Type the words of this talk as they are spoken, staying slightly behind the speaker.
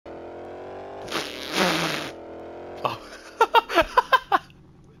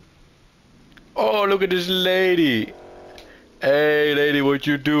look at this lady. Hey, lady, what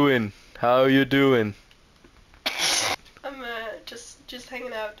you doing? How you doing? I'm just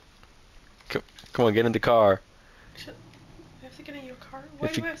hanging out. Come on, get in the car. I have to get in your car? Why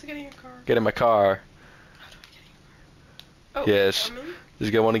do I have to get in your car? Get in my car. How do I get in your car? Oh, Yes. I'm in? Does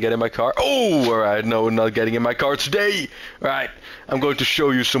you want to get in my car? Oh, alright, no, not getting in my car today. Alright, I'm going to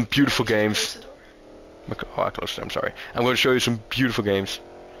show you some beautiful games. Close the door. Oh, I closed it, I'm sorry. I'm going to show you some beautiful games.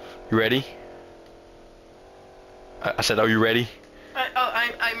 You ready? I said, are you ready?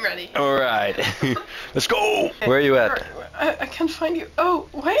 I'm ready. Alright. Let's go! Where are you at? I can't find you. Oh,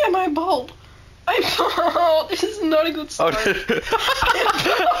 why am I bald? I'm bald! This is not a good start.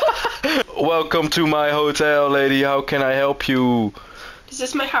 Welcome to my hotel, lady. How can I help you? This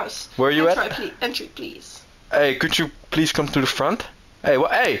is my house. Where are you at? Entry, please. Hey, could you please come to the front? Hey,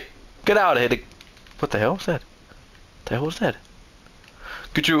 hey! Get out of here! What the hell was that? What the hell was that?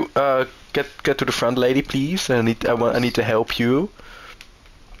 Could you get to the front, lady, please? I need to help you.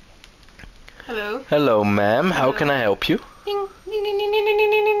 Hello. Hello, ma'am. How can I help you? Ding, ding, ding, ding, ding,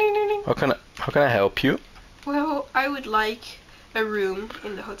 ding, ding, ding, ding, ding. How can I help you? Well, I would like a room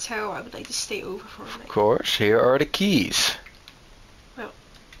in the hotel. I would like to stay over for a night. Of course. Here are the keys. Well,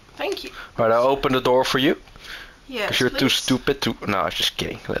 thank you. Alright, I'll open the door for you. Yes, Because you're too please. stupid to... No, I was just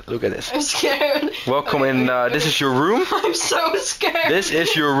kidding. Look at this. I'm scared. Welcome Okay, in. okay. This is your room. I'm so scared. This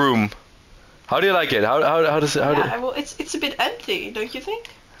is your room. How do you like it? How does it? Well, it's a bit empty, don't you think?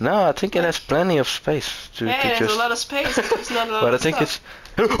 No, I think it has plenty of space to There's just. a lot of space. But there's not a lot But I of think stuff.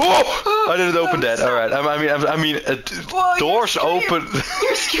 it's. Oh! I didn't open that. Stop. All right. I mean, Whoa, doors open.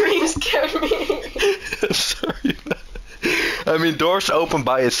 Your scream scared me. Sorry. I mean, doors open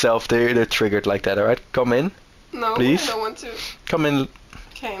by itself. They're triggered like that. All right. Come in. No, Please? I don't want to. Come in.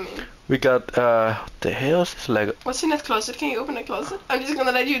 Okay, I'm in. We got what the hell is this Lego? What's in that closet? Can you open the closet? I'm just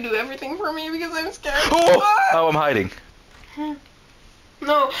gonna let you do everything for me because I'm scared. Oh, I'm hiding.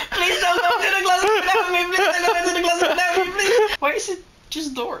 No, please don't go to the closet without me. Please don't go to the closet without me, please. Why is it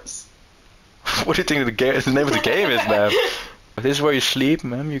just doors? What do you think the name of the game is, ma'am? This is where you sleep,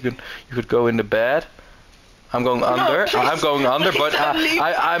 ma'am. You could go in the bed. I'm going under. Please. I'm going under, but Don't leave.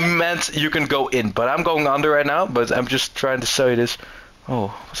 I meant you can go in, but I'm going under right now. But I'm just trying to show you this. Oh,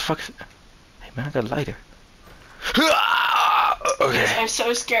 what the fuck is it? Hey man, I got a lighter. Okay. I'm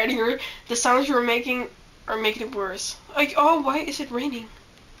so scared here. The sounds you're making are making it worse. Like, oh, why is it raining?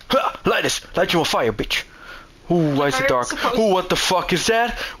 Light this! Light you on fire, bitch! Ooh, why is it dark? Ooh, what the fuck is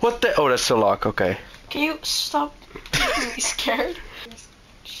that? What the? Oh, that's the lock. Okay. Can you stop making me scared?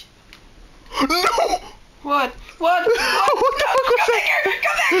 No! What? What?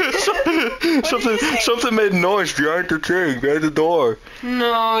 Come here! Something made noise behind the thing, behind the door.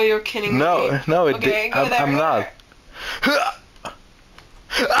 No, you're kidding me. No, it Okay, did. go there, I'm go not. there.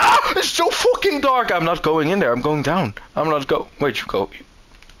 Ah, it's so fucking dark. I'm not going in there. I'm going down. I'm not go. Wait, you go.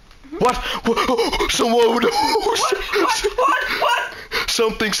 What? Someone. What?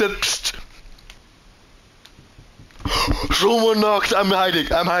 Something said. Psst. Someone knocked. I'm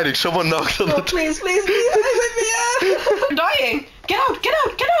hiding. Someone knocked on No, the. please, let me out. I'm dying. Get out.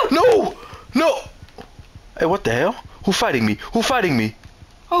 No. Hey, what the hell? Who's fighting me?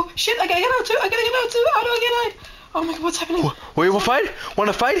 Oh shit! I gotta get out too. How do I get out? Oh my god, what's happening? Wait, you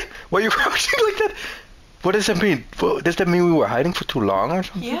wanna fight? Why are you crouching like that? What does that mean? Does that mean we were hiding for too long or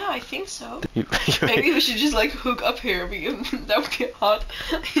something? Yeah, I think so. You- Maybe we should just like hook up here because that would be hot,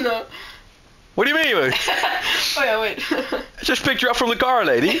 you know. What do you mean? Oh yeah, wait. I just picked you up from the car,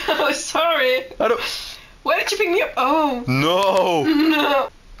 lady. Oh, sorry. I don't. Why did you pick me up? Oh. No. No.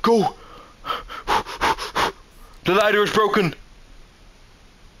 Go. The lighter is broken.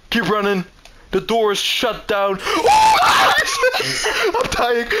 Keep running. The door is shut down. Oh, I'm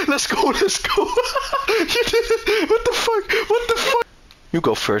dying. Let's go. You did it. What the fuck? You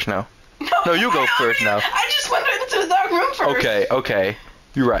go first now. No, you go first now. I just went into the dark room first. Okay.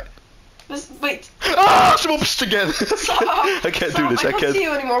 You're right. Wait. Ah, oops again. Stop. I can't do this. I can't see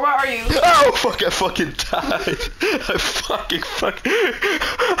you anymore. Where are you? Oh fuck! I fucking died. I fucking.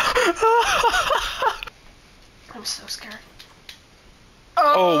 I'm so scared.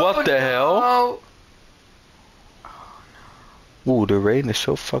 Oh, what the hell? Oh. Ooh, the rain is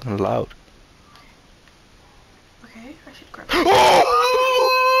so fucking loud. Okay, I should grab. Oh!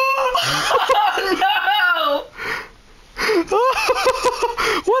 No!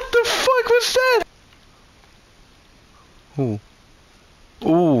 What the fuck was that?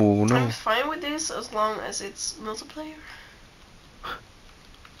 Ooh, no. I'm fine with this as long as it's multiplayer.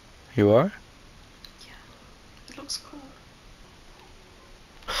 You are? It looks cool.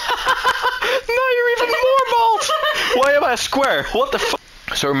 Now you're even more bald! Why am I a square? What the fuck?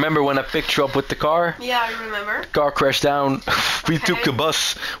 So remember when I picked you up with the car? Yeah, I remember. Car crashed down. We took Okay. the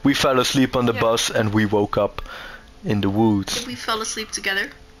bus. We fell asleep on the Yeah. bus and we woke up in the woods. We fell asleep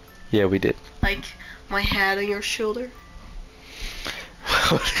together. Yeah, we did. Like my head on your shoulder.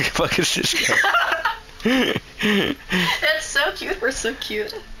 What the fuck is this guy? That's so cute. We're so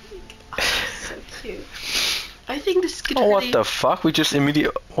cute. So cute. I think this could Oh, really... what the fuck? We just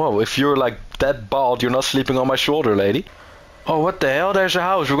immediately... Whoa, if you're like that bald, you're not sleeping on my shoulder, lady. Oh, what the hell? There's a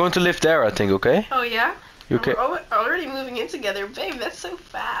house. We're going to live there, I think, okay? Oh yeah? You okay? We're already moving in together. Babe, that's so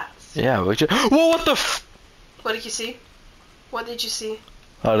fast. Yeah, we just... Whoa, what the f... What did you see? What did you see?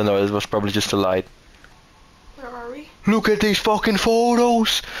 I don't know, it was probably just a light. Where are we? Look at these fucking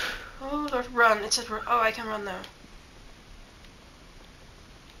photos! Oh, Lord, run. It said run. Oh, I can run now.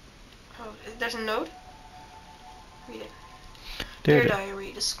 Oh, there's a note? Read it. Dear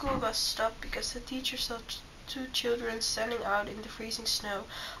diary, the school bus stopped because the teacher saw two children standing out in the freezing snow.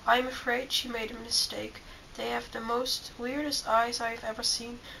 I am afraid she made a mistake. They have the most weirdest eyes I have ever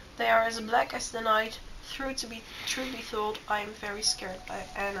seen. They are as black as the night. Truth be told, I am very scared. By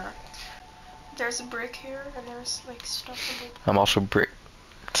Anna. There's a brick here, and there's like stuff in it. I'm also brick.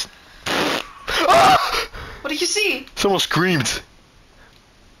 Ah! What did you see? Someone screamed.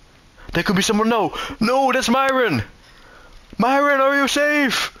 There could be someone. No, no, that's Myron. Myron, are you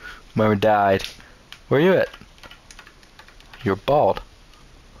safe? Myron died. Where are you at? You're bald.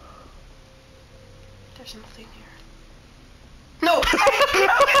 There's nothing here. No!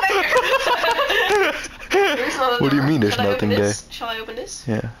 There's not a What do you door. mean there's Shall I nothing open there? this? Shall I open this?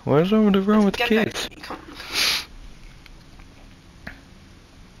 Yeah. What's wrong with the Get kids? back. Come.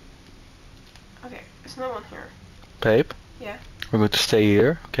 Okay, there's no one here. Babe? Yeah. We're going to stay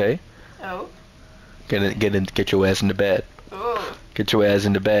here, okay? Oh. Get your ass in the bed. Oh. Get your ass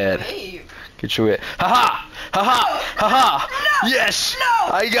in the bed. Babe. Get your ass. Haha! Haha! Haha! No! Yes!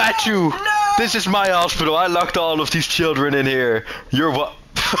 No! I got you! No! This is my hospital. I locked all of these children in here. You're what?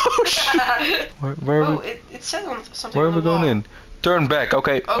 Oh, shit. Where are Oh, we? it said on something. Where are on we the going wall. in? Turn back.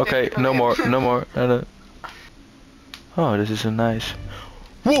 Okay. Okay. No okay. more. No more. Oh, this is a nice.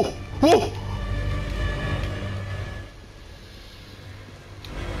 Whoa! Whoa!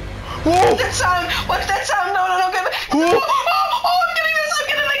 Whoa! That sound! What's that sound? No, get back! Who? Oh, I'm getting this! I'm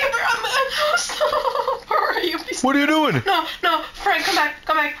getting like a stop! Where are you? Please. What are you doing? No, Frank, come back.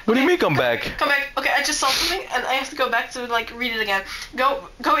 What do you mean come back? Come back. Okay, I just saw something and I have to go back to like read it again. Go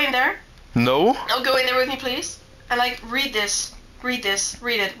in there. No. Oh, go in there with me, please. And like read this. Read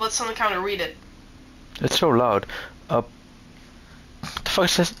it. What's on the counter? Read it. It's so loud. What the fuck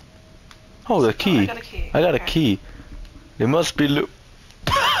is this? Oh, the key. I got a key. I got a Okay. key. It must be You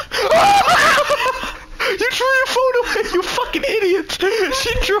threw your phone away, you fucking idiot!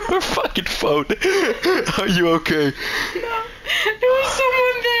 She threw her fucking phone. Are you okay? No, there was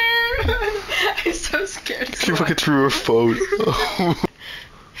someone there. I'm so scared. She fucking threw her phone.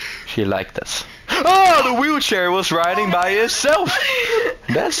 She liked us. Oh, the wheelchair was riding by itself.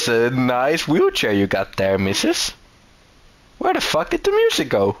 That's a nice wheelchair you got there, missus. Where the fuck did the music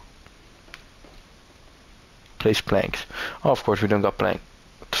go? Place planks. Oh, of course we don't got plank.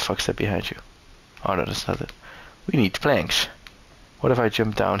 What the fuck's that behind you? Oh no, that's not it. We need planks. What if I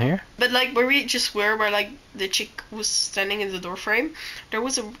jump down here? But like where we just were, where like the chick was standing in the door frame, there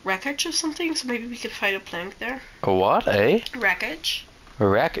was a wreckage of something, so maybe we could find a plank there. A what, eh? Wreckage. A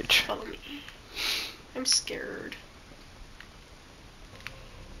wreckage. Follow me. I'm scared.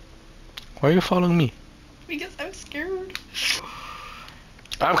 Why are you following me? Because I'm scared.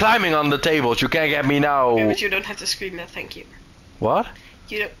 I'm climbing on the tables, you can't get me now. Okay, but you don't have to scream that, thank you. What?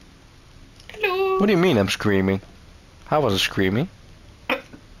 You don't. Hello. What do you mean I'm screaming? I wasn't screaming.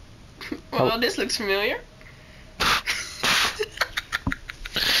 Well, Oh. this looks familiar. God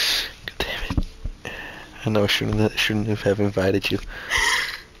damn it. I know I shouldn't have invited you.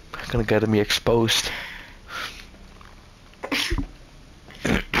 I'm gonna get me exposed.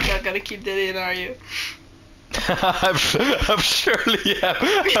 You're not gonna keep that in, are you? I'm surely am.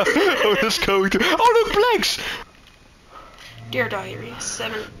 I'm just going to. Oh look, blanks! Dear diary,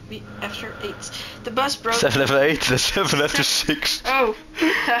 7 after 8. The bus broke. 7 after 8, that's 7 after 6. Oh,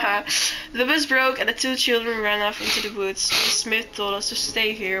 the bus broke and the two children ran off into the woods. Miss Smith told us to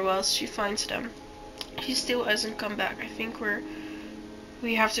stay here while she finds them. She still hasn't come back. I think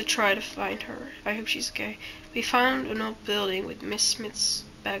we have to try to find her. I hope she's okay. We found an old building with Miss Smith's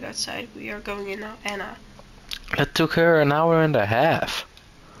bag outside. We are going in now, Anna. It took her an hour and a half.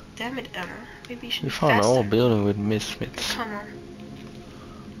 Damn it, Anna. Maybe you should We be found an faster. old building with Miss Smiths. Come on.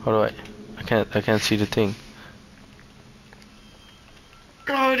 How do I can't see the thing.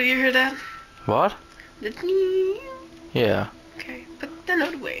 Oh, do you hear that? What? The Yeah. Okay, but the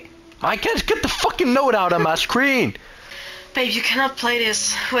note away. I can't get the fucking note out on my screen. Babe, you cannot play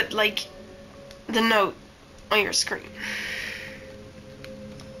this with, like, the note on your screen.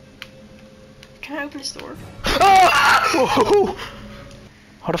 Can I open this door? Oh!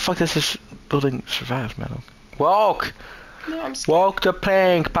 How the fuck does this building survive, man? Walk! No, I'm scared. Walk the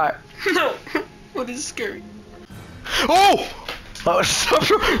plank, pipe. No! What is scary? Oh! Oh, stop.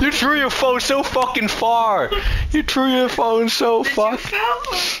 You threw your phone so fucking far. You threw your phone so far. Did you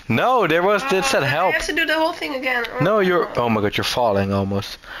fall? No, there was. That said help. I have to do the whole thing again. No, you're. Oh my god, you're falling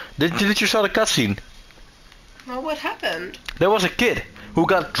almost. Did you saw the cutscene? Well, what happened? There was a kid who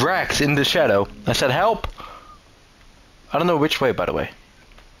got dragged in the shadow. I said help. I don't know which way, by the way.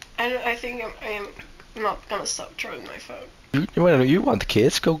 I think I am not gonna stop throwing my phone. You want the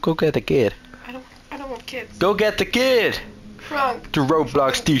kids? Go get the kid. I don't want kids. Go get the kid. Frank. The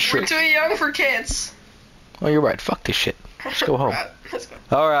Roblox We're t-shirt. too young for kids. Oh, you're right. Fuck this shit. Let's go home. Let's go.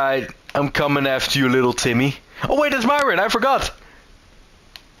 Alright, I'm coming after you, little Timmy. Oh wait, that's Myron, I forgot.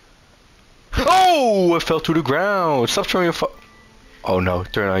 Oh, I fell to the ground. Stop throwing your phone. Oh no,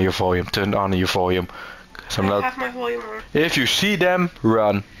 turn on your volume. Turn on your volume. 'Cause I'm I not. have my volume on. If you see them,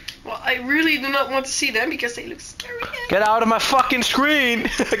 run. Well, I really do not want to see them because they look scary. Get out of my fucking screen.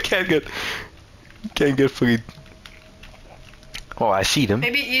 I can't get fucking. Oh, I see them.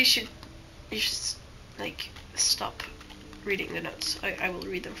 Maybe you should like stop reading the notes. I will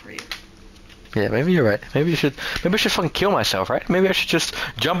read them for you. Yeah, maybe you're right. Maybe I should fucking kill myself, right? Maybe I should just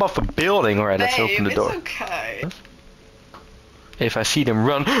jump off a building. Alright, let's open the door. It's okay. If I see them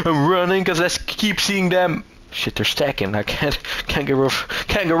run, I'm running because I keep seeing them. Shit, they're stacking. I can't get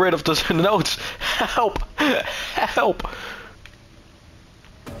rid of the notes. Help! Help!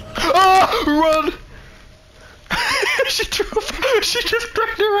 Ah! Run! she just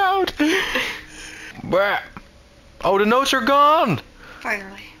turned around. Bah. Oh, the notes are gone.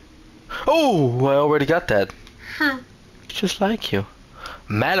 Finally. Oh, I already got that. Just like you.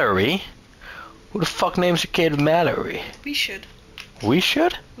 Mallory? Who the fuck names a kid Mallory? We should. We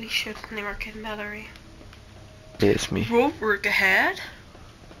should? We should name our kid Mallory. It's me. Rope work ahead?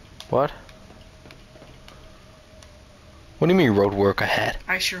 What? What do you mean road work ahead?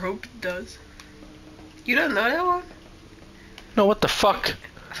 I sure hope it does. You don't know that one? No, what the fuck?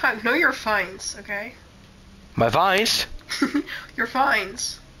 Know your fines, okay? My vines? Your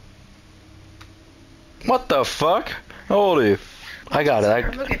fines. What the fuck? Holy. I got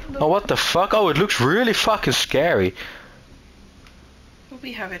it. Look at Oh, what the fuck? Oh, it looks really fucking scary.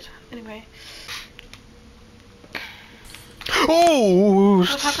 We have it. Anyway. Oh! What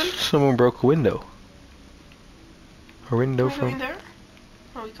happened? Someone broke a window. A window Can we go in from... there?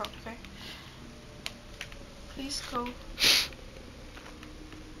 Oh, we can't. Okay. Please go.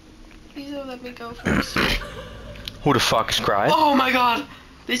 Please don't let me go first. Who the fuck is crying? Oh my god!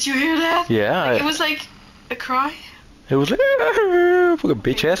 Did you hear that? Yeah. It was like a cry. It was like... Fucking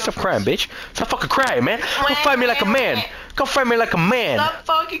bitch ass. Stop crying, bitch. Stop fucking crying, man. Come fight me like a man. Come fight me like a man. Stop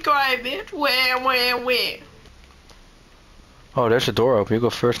fucking crying, bitch. Where? Oh, there's a door open. You go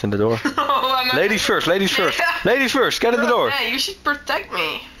first in the door. Oh, I'm not Ladies first, ladies first. Ladies first, get in the door. Yeah, you should protect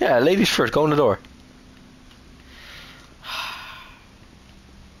me. Yeah, ladies first, go in the door.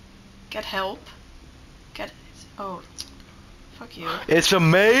 Get help. Oh, fuck you. It's a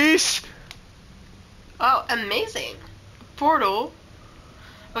maze? Oh, amazing. Portal.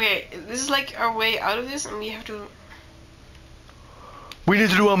 Okay, this is like our way out of this and we have to... We need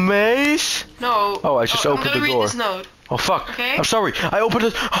to do a maze? No. Oh, I just opened the I'm gonna read door. this note. Oh fuck. Okay. I'm sorry. I opened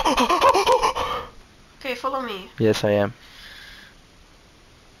it. Okay, follow me. Yes, I am.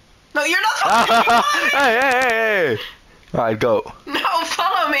 No, you're not following me. Hey. Alright, go. No,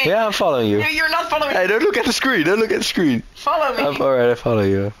 follow me. Yeah, I'm following you. No, you're not following Hey, me. don't look at the screen. Don't look at the screen. Follow me. Alright, I follow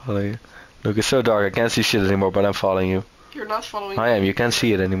you. Look, it's so dark. I can't see shit anymore, but I'm following you. You're not following I me. am. You can't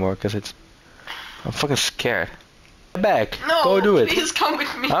see it anymore because it's... I'm fucking scared. Back. No, Go do it. please come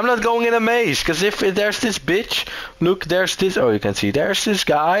with me. I'm not going in a maze, because if there's this bitch, look, there's this, oh, you can see, there's this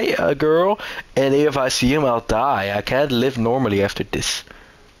guy, a girl, and if I see him, I'll die. I can't live normally after this.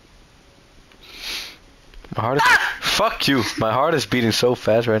 My heart is, fuck you, my heart is beating so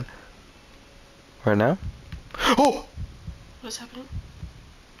fast right now. Oh! What is happening?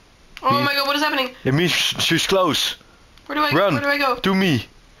 Oh my god, what is happening? It means she's close. Where do I Run. go? Where do I go? To me.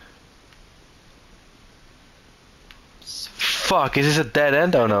 Fuck, is this a dead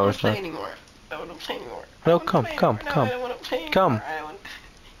end? Oh no, it's not. I don't want to play anymore. No, come. I don't want to play anymore. Come.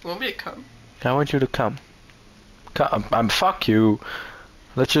 You want me to come? I want you to come. Come. Fuck you.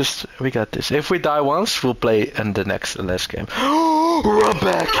 Let's just. We got this. If we die once, we'll play in the next last game. Run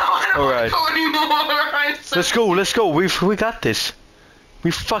back. No, I don't All right. want to go anymore. I'm so Let's go. We got this.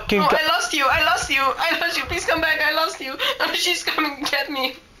 We fucking Oh, got... I lost you. I lost you. I lost you. Please come back. I lost you. Oh, she's coming to get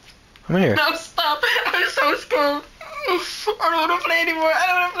me. I'm here. No, stop. I'm so scared. I don't want to play anymore. I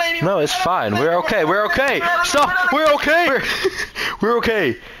don't want to play anymore. No, it's fine. We're okay. We're okay. Stop. We're okay. We're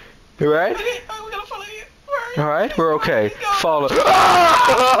okay. You alright? Okay, I'm gonna follow you. Where are you? Alright, we're okay. Where are you Follow.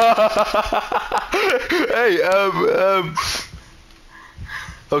 Hey,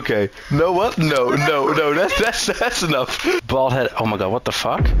 Okay. No what? No. That's enough. Bald head. Oh my god, what the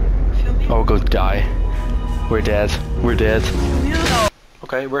fuck? Film me. Oh, we're gonna die. We're dead. We're dead. Film me.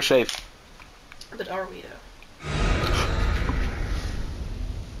 Okay, we're safe. But are we though?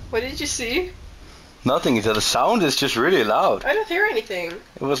 What did you see? Nothing. The sound is just really loud. I don't hear anything.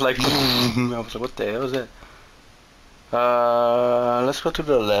 It was like. I was like, what the hell is that? Let's go to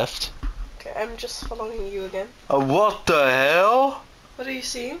the left. Okay, I'm just following you again. What the hell? What are you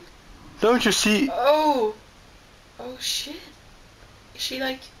seeing? Don't you see? Oh! Oh shit. Is she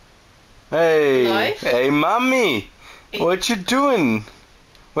like... Hey, Alive? hey, mommy, Hey. what you doing?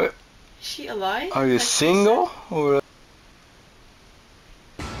 Is she alive? Are you Like single? Or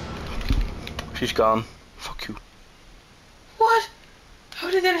she's gone. Fuck you. What?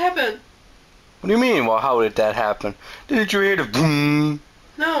 How did that happen? What do you mean? Well, how did that happen? Didn't you hear the boom?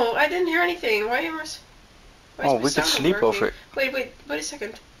 No, I didn't hear anything. Why am I... Why Oh, is my we could sound not sleep working? over it. Wait a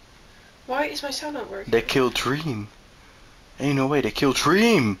second. Why is my sound not working? They killed Dream. Ain't no way, they killed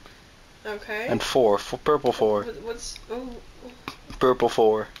Dream. Okay. And purple 4. What's... Oh, Purple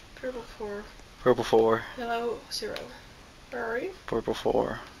 4. purple 4. Purple 4. Yellow 0. Where are you? Purple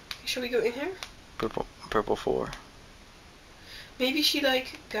 4. Should we go in here? Purple 4. Maybe she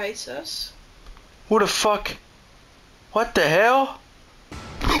like guides us. Who the fuck? What the hell?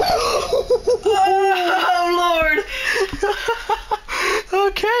 Oh Lord!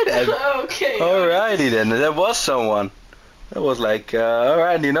 Okay then. Okay. Alrighty then, that was someone. That was like,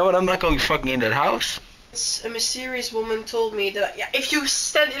 alright, you know what, I'm not going fucking in that house. A mysterious woman told me that if you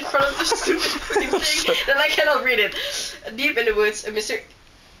stand in front of the stupid fucking thing, then I cannot read it. Deep in the woods,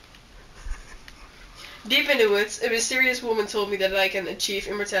 a mysterious woman told me that I can achieve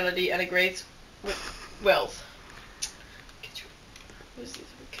immortality and a great wealth.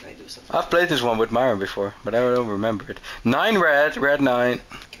 Can I do something? I've played this one with Myron before, but I don't remember it. 9 red 9.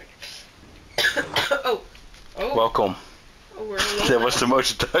 Oh. Welcome. Oh, we're alone. That was the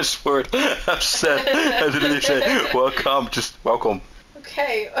most Dutch word I've said. I didn't even say welcome, just welcome.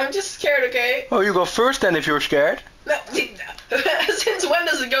 Okay, I'm just scared, okay? Oh, you go first then if you're scared. No, since when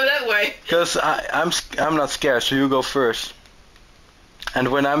does it go that way? Because I'm not scared, so you go first. And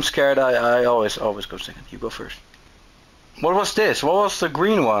when I'm scared, I always go second. You go first. What was this? What was the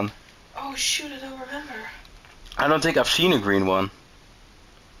green one? Oh shoot, I don't remember. I don't think I've seen a green one.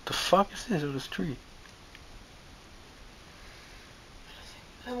 The fuck is this? Oh, this tree.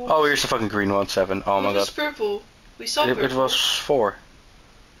 Oh, here's the fucking green one, 7. Oh my It was god. purple. We saw purple. It was 4.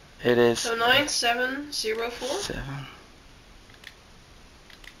 It is... So 9704? 7.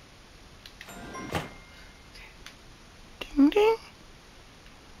 Ding ding.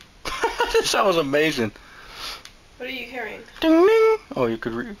 This sound was amazing. What are you hearing? Ding ding. Oh, you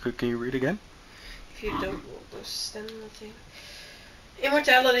could can you read again? If you don't understand nothing.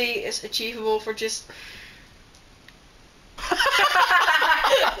 Immortality is achievable for just...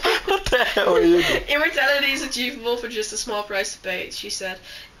 What the hell are you doing? Immortality is achievable for just a small price to pay, she said.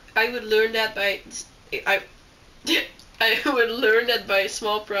 I would learn that by... I would learn that by a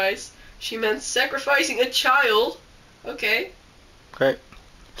small price. She meant sacrificing a child. Okay. Okay.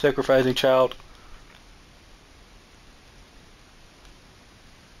 Sacrificing child.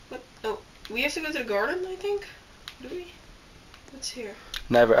 What? Oh, we have to go to the garden, I think? Do we? What's here?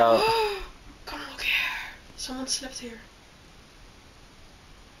 Never out. Come look here. Someone slept here.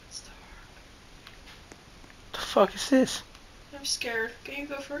 It's dark. The fuck is this? I'm scared. Can you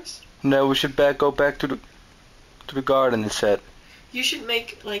go first? No, we should go back to the garden instead. You should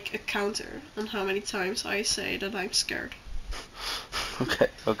make like a counter on how many times I say that I'm scared. Okay.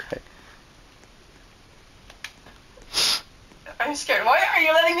 I'm scared. Why are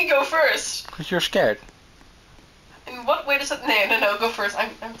you letting me go first? Cause you're scared. In what way does that... No, go first.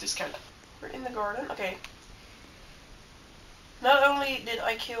 I'm too scared. We're in the garden. Okay. Not only did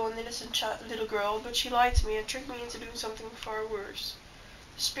I kill an innocent little girl, but she lied to me and tricked me into doing something far worse.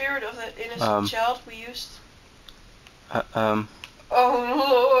 The spirit of that innocent child we used...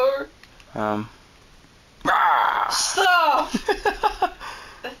 Oh Lord! Stop!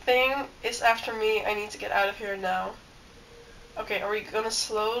 The thing is after me. I need to get out of here now. Okay, are we gonna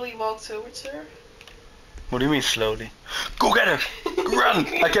slowly walk towards her? What do you mean slowly? Go get her! Run!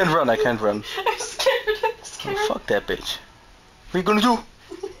 I can't run. I'm scared. Oh, fuck that bitch. What are you gonna do?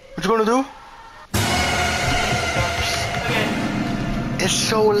 What you gonna do? Okay. It's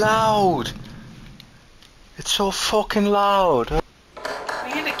so loud. It's so fucking loud.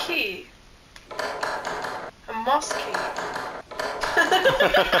 We need a key. A moss key.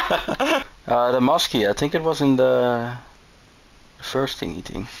 The muskie, I think it was in the first thingy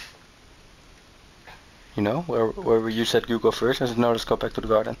thing. You know, where you said you go first, I said no, let's go back to the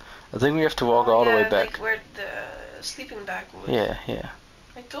garden. I think we have to walk all the way back. Like where the sleeping bag was. Yeah, yeah.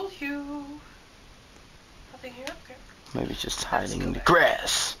 I told you. Nothing here? Okay. Maybe just hiding in the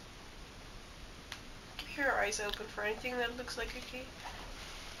grass. Keep your eyes open for anything that looks like a key.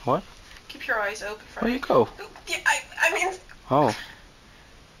 What? Keep your eyes open for Where you anything. go? Yeah, I mean... Oh.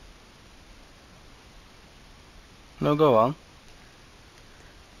 No, go on.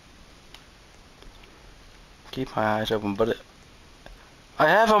 Keep my eyes open, but I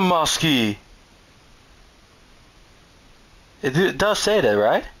have a muskie. It does say that,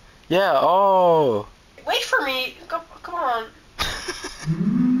 right? Yeah. Oh. Wait for me. Come on.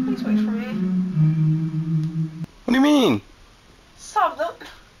 Please wait for me. What do you mean? Stop. Don't.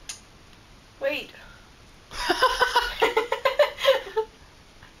 Wait.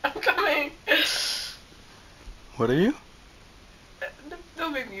 I'm coming. What are you?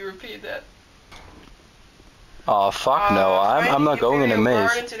 Don't make me repeat that. Oh fuck no! I'm not going in a maze.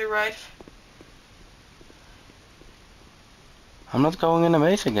 Garden to the right. I'm not going in a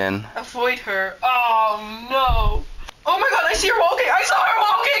maze again. Avoid her. Oh no! Oh my god! I see her walking. I saw her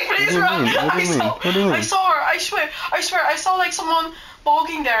walking. Please run! What do you mean? What do you mean? I saw her. I swear. I saw like someone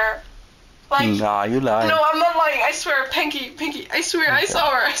walking there. Like. Nah, you lie. No, I'm not lying. I swear, Pinky. I swear, okay. I saw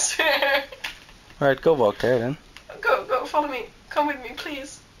her. I swear. Alright, go walk there then. Go, follow me. Come with me,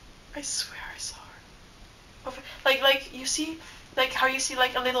 please. I swear I saw her. Like you see, like how you see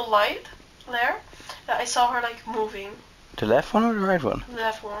like a little light there. I saw her like moving. The left one or the right one? The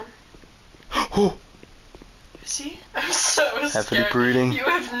left one. Oh. You see? I'm so scared. Heavily breathing. You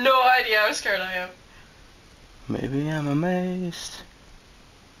have no idea how scared I am. Maybe I'm amazed.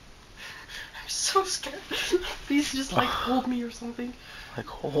 I'm so scared. Please just like hold me or something. Like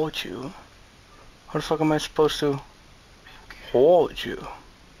hold you? How the fuck am I supposed to hold you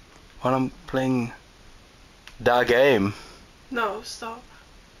while I'm playing the game? No, stop.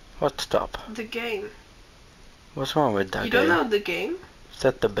 What stop? The game. What's wrong with that game? You don't know the game? Is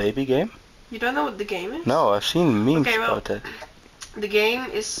that the baby game? You don't know what the game is? No, I've seen memes okay, well, about that. The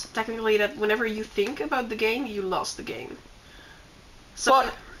game is technically that whenever you think about the game, you lost the game. So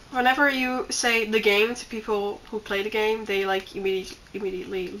what? Whenever you say the game to people who play the game, they like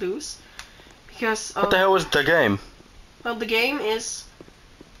immediately lose. Because what the hell is the game? Well, the game is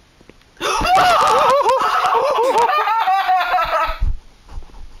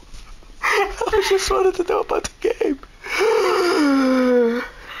I just wanted to know about the game.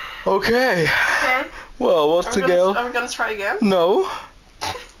 Okay. Well, what's the game? Are we gonna try again? No.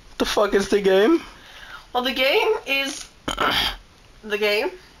 What the fuck is the game? Well, the game is the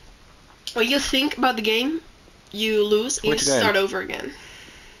game. When you think about the game, you lose and you start over again.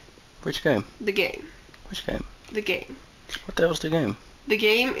 Which game? The game. Which game? The game. What the hell's the game? The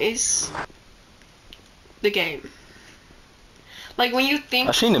game is the game. Like when you think...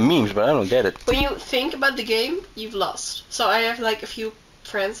 I've seen the memes, but I don't get it. When you think about the game, you've lost. So I have like a few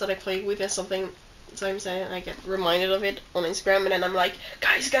friends that I play with and sometimes I get reminded of it on Instagram and then I'm like,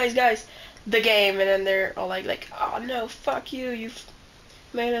 guys, the game, and then they're all like, oh no, fuck you, you've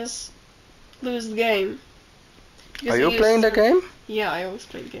made us lose the game. Are you playing the game? Yeah, I always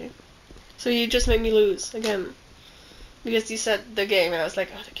play the game. So you just made me lose again. Because you said the game and I was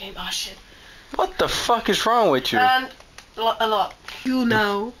like, oh the game, oh shit. What the fuck is wrong with you? And a lot. You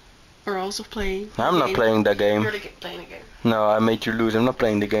now are also playing. I'm not playing the game. You're playing the game. No, I made you lose. I'm not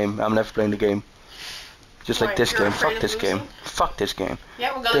playing the game. I'm never playing the game. Just like this game. Fuck this game. Fuck this game.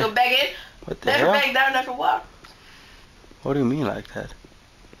 Yeah, we're gonna go back in. What the never hell? back down, never walk. What do you mean like that?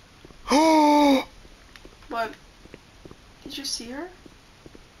 What? Did you see her?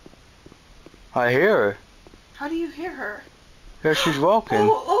 I hear her. How do you hear her? Here she's walking.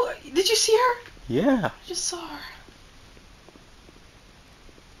 Oh, did you see her? Yeah. I just saw her.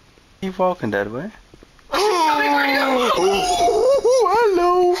 Keep walking that way. Oh,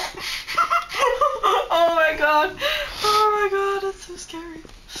 hello. Oh my god. Oh my god, that's so scary.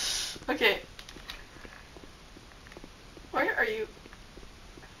 Okay. Why are you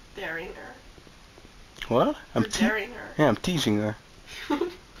daring her? What? I'm daring her. Yeah, I'm teasing her.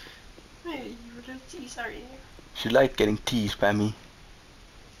 Hey, you were gonna tease, are you? She liked getting teased by me.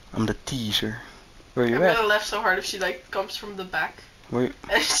 I'm the teaser. Where you I'm at? gonna laugh so hard if she like comes from the back. Where?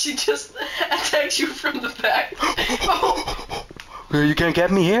 And she just attacks you from the back. Oh. You can't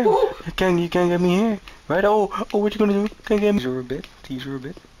get me here. Ooh. You can't get me here. Right? Oh, what you gonna do? Can't get me. Tease her a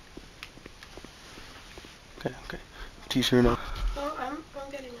bit. Okay. Tease her now. Oh, I'm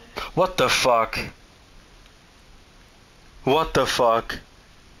getting it. What the fuck? What the fuck?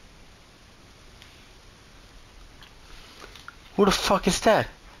 Who the fuck is that?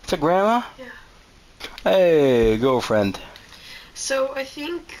 Is that grandma? Yeah. Hey, girlfriend. So I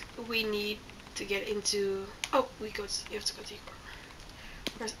think we need to get into. Oh, you have to go to your car.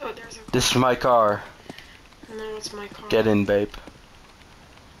 There's a car. This is my car. No, it's my car. Get in, babe.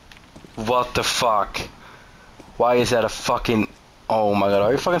 What the fuck? Why is that a fucking... Oh my god,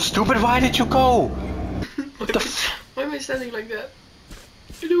 are you fucking stupid? Why did you go? What the Why am I standing like that?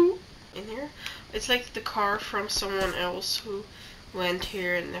 Hello? In here? It's like the car from someone else who went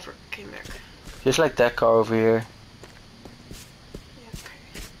here and never came back. Just like that car over here. Yeah,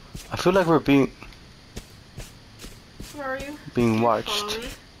 okay. I feel like we're being... Where are you? Being watched. Follow me.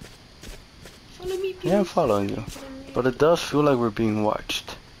 Follow me, please. Yeah, I'm following you. Follow me. But it does feel like we're being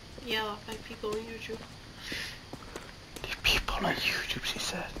watched. Yeah, like people on YouTube. The people on YouTube, she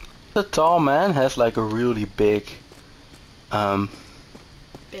said. The tall man has like a really big... Belly?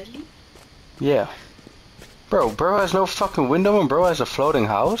 Yeah. Bro has no fucking window and bro has a floating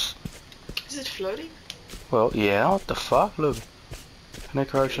house? Is it floating? Well, yeah, what the fuck? Look. Can I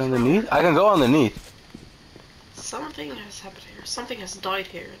crouch underneath? I can go underneath. Something has happened here. Something has died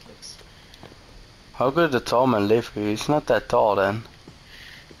here, it looks. How could the tall man live here? He's not that tall then.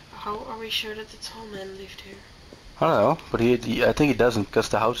 How are we sure that the tall man lived here? I don't know, but he I think he doesn't because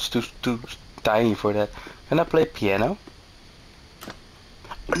the house is too tiny for that. Can I play piano?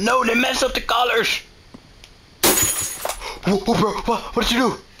 No, they messed up the colors! Whoa, bro, what did you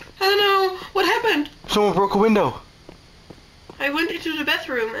do? I don't know. What happened? Someone broke a window. I went into the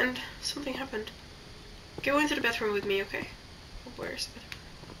bathroom and something happened. Go into the bathroom with me, okay? Where's the bathroom?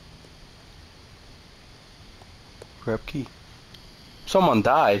 Grab key. Someone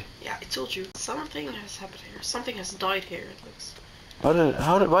died. Yeah, I told you. Something has happened here. Something has died here, it looks.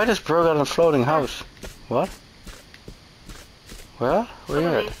 Why does bro got a floating house? What? Where? Follow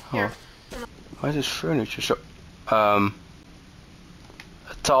Where? me. Oh. Here. Why is this furniture so... A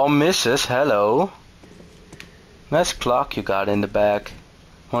tall missus, hello. Nice clock you got in the back.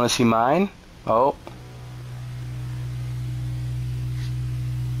 Wanna see mine? Oh.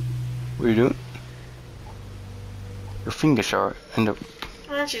 What are you doing? Your fingers are in the...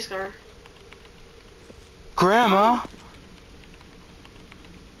 Oh, she's gone. Grandma?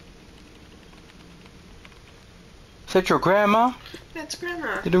 Is that your grandma? That's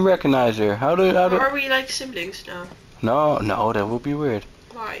Grandma. Didn't recognize her. How do... Are we like siblings now? No, that would be weird.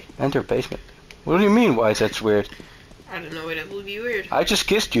 Why? Enter basement. What do you mean, why is that weird? I don't know, that would be weird. I just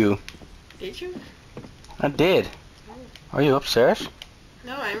kissed you. Did you? I did. Oh. Are you upstairs?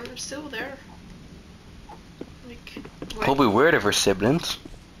 No, I'm still there. Like, It would be weird if we're siblings.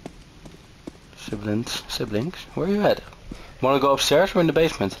 Siblings. Where are you at? Wanna go upstairs or in the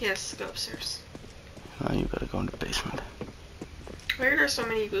basement? Yes, go upstairs. Oh, you gotta go in the basement. Why are there so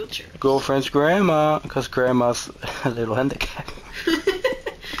many wheelchairs? Girlfriend's grandma, because grandma's a little handicapped.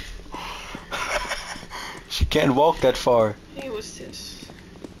 She can't walk that far. Hey, what's this?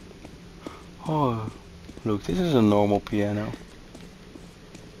 Oh, look, this is a normal piano.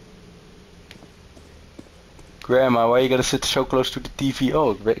 Grandma, why you gotta sit so close to the TV?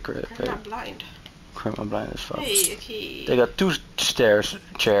 Oh, great. I'm not blind. Grandma blind as fuck. Hey, okay. They got two chairs.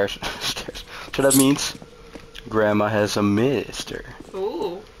 So that means Grandma has a mister.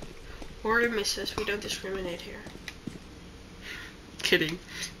 Oh. Or a missus. We don't discriminate here. Kidding.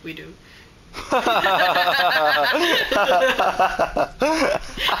 We do. No,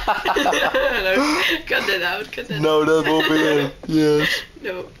 cut that out. Cut that out. No, that will be it. Yes.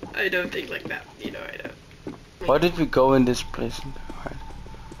 No, I don't think like that. You know I don't. Why did we go in this place?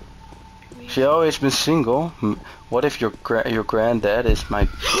 She always been single. What if your granddad is my...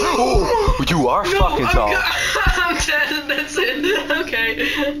 Oh, you are no, fucking tall. I'm dead. That's it. Okay.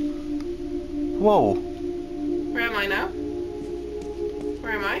 Whoa. Where am I now?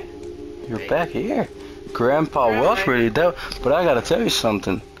 Where am I? You're Wait. back here. Grandpa Where am was I? really dope, but I gotta tell you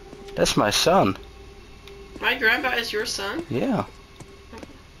something. That's my son. My grandpa is your son? Yeah.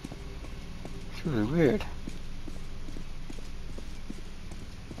 It's really weird.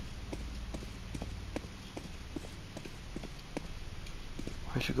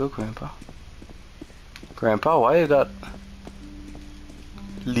 Where'd you go, Grandpa? Grandpa, why you got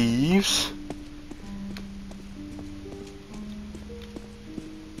leaves?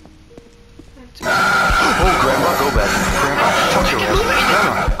 Oh, Grandma, go back. Grandma, fuck your ass.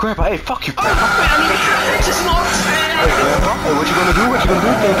 Grandma, Grandpa, hey, fuck you, Oh, Grandpa. I mean, it's just not. Hey, Grandpa, hey, what you gonna do? What you gonna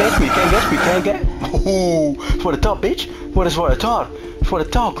do? Can't catch me, can't catch me, can't get. Oh, it's what I thought, bitch. What is what I thought? It's what I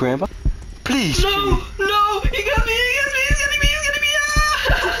thought, Grandpa. Please. No, no, he got me, he got me, he's getting me, he's getting me.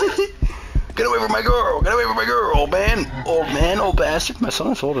 Ah! Get away from my girl, get away from my girl, old man, old bastard. My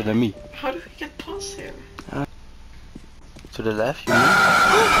son is older than me. How do we get past him? To the left, you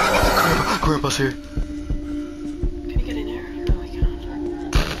mean? Grandpa's here. Can you get in there? No, I can't.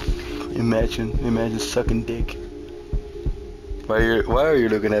 Imagine sucking dick. Why are you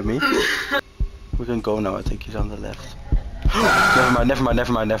looking at me? We can go now, I think he's on the left. Never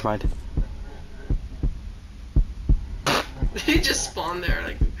mind. He just spawned there,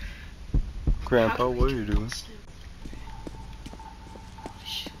 like. Grandpa, what are you doing?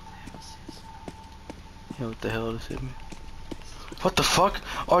 Yeah, what the hell is it, man? What the fuck?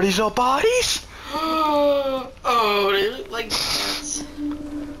 Are these all bodies? Oh, they look like bats.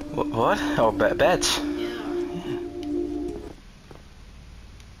 What? Oh, bats.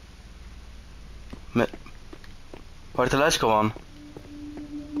 Yeah. Why did the lights go on?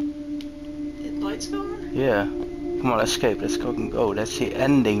 Did lights go on? Yeah. Come on, let's escape. Let's go. Oh, that's the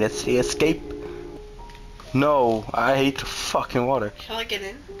ending. That's the escape. No, I hate the fucking water. Shall I get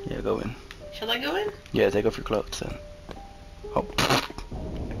in? Yeah, go in. Shall I go in? Yeah, take off your clothes then. Oh.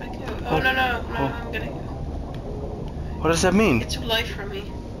 Oh, no, I'm gonna. What does that mean? It's too light for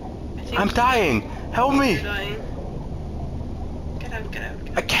me. I think I'm dying. Help me. You're dying. Get out.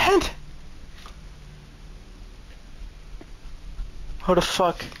 I can't. How the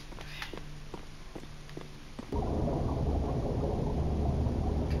fuck?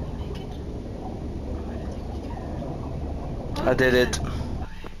 I did it.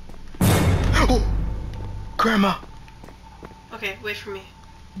 Oh, Grandma. Okay, wait for me.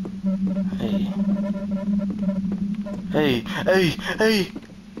 Hey.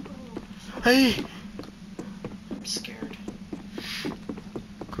 I'm scared.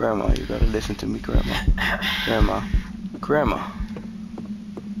 Grandma, you gotta listen to me, Grandma. Grandma.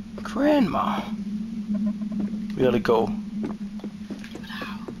 We gotta go.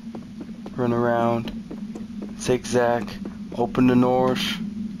 Run around. Zigzag. Open the doors.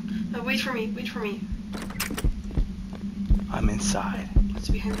 Wait for me. I'm inside. What's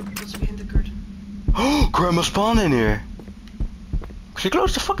behind the curtain? Oh, Grandma spawned in here. She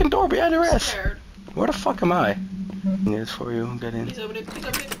closed the fucking door behind her ass. Scared. Where the fuck am I? Yeah, it's for you. Get in. Please open it.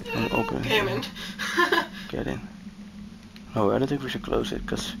 Open it. Okay, I'm in. Get in. No, I don't think we should close it,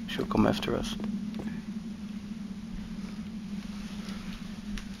 because she'll come after us.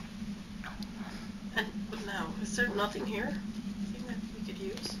 And what now? Is there nothing here? Nothing that we could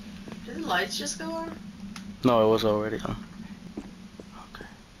use? Did the lights just go on? No, it was already on. Okay.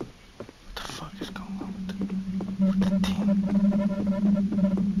 What the fuck is going on with the team?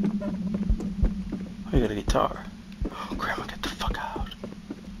 Oh, you got a guitar. Oh, Grandma, get the fuck out.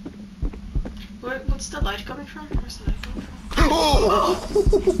 What's the light coming from? Where's the light coming from? Oh!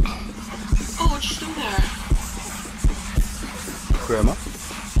 Oh, what you doing there?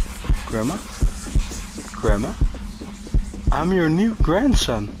 Grandma? I'm your new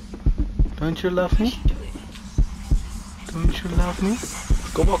grandson. Don't you love me? Don't you love me?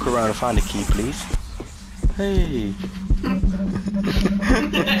 Go walk around and find the key, please. Hey.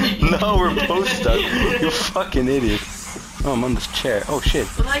 No, we're both stuck. You fucking idiot. Oh, I'm on this chair. Oh shit.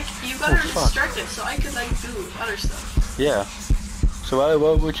 But like, you got her distracted so I could like do other stuff. Yeah. So why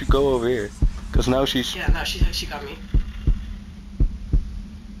would you go over here? Because now she's... Yeah, now she got me.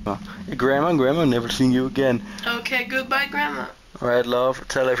 Oh. Hey, Grandma, never seen you again. Okay, goodbye, Grandma. Alright, love.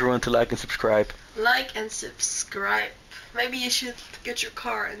 Tell everyone to like and subscribe. Like and subscribe. Maybe you should get your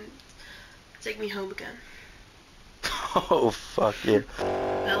car and take me home again. Oh, fuck yeah.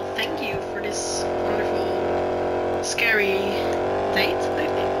 Well, thank you for this wonderful, scary date, I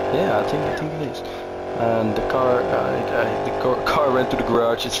think. Yeah, I think it is. And the car went to the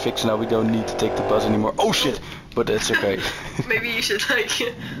garage. It's fixed now. We don't need to take the bus anymore. Oh shit! But that's okay. Maybe you should like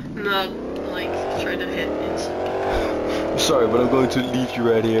not like try to hit me. I'm sorry, but I'm going to leave you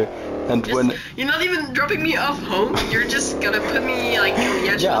right here. And when you're not even dropping me off home, you're just gonna put me like on the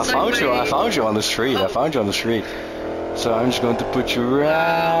edge yeah, of the I found you on the street. Oh. I found you on the street. So I'm just going to put you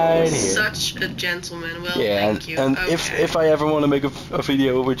right here. Such a gentleman. Well, yeah, thank you. And okay. if I ever want to make a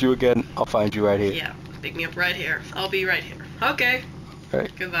video with you again, I'll find you right here. Yeah, pick me up right here. I'll be right here. Okay.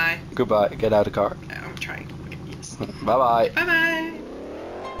 Right. Goodbye. Goodbye. Get out of the car. I'm trying. Yes. Bye bye. Bye bye.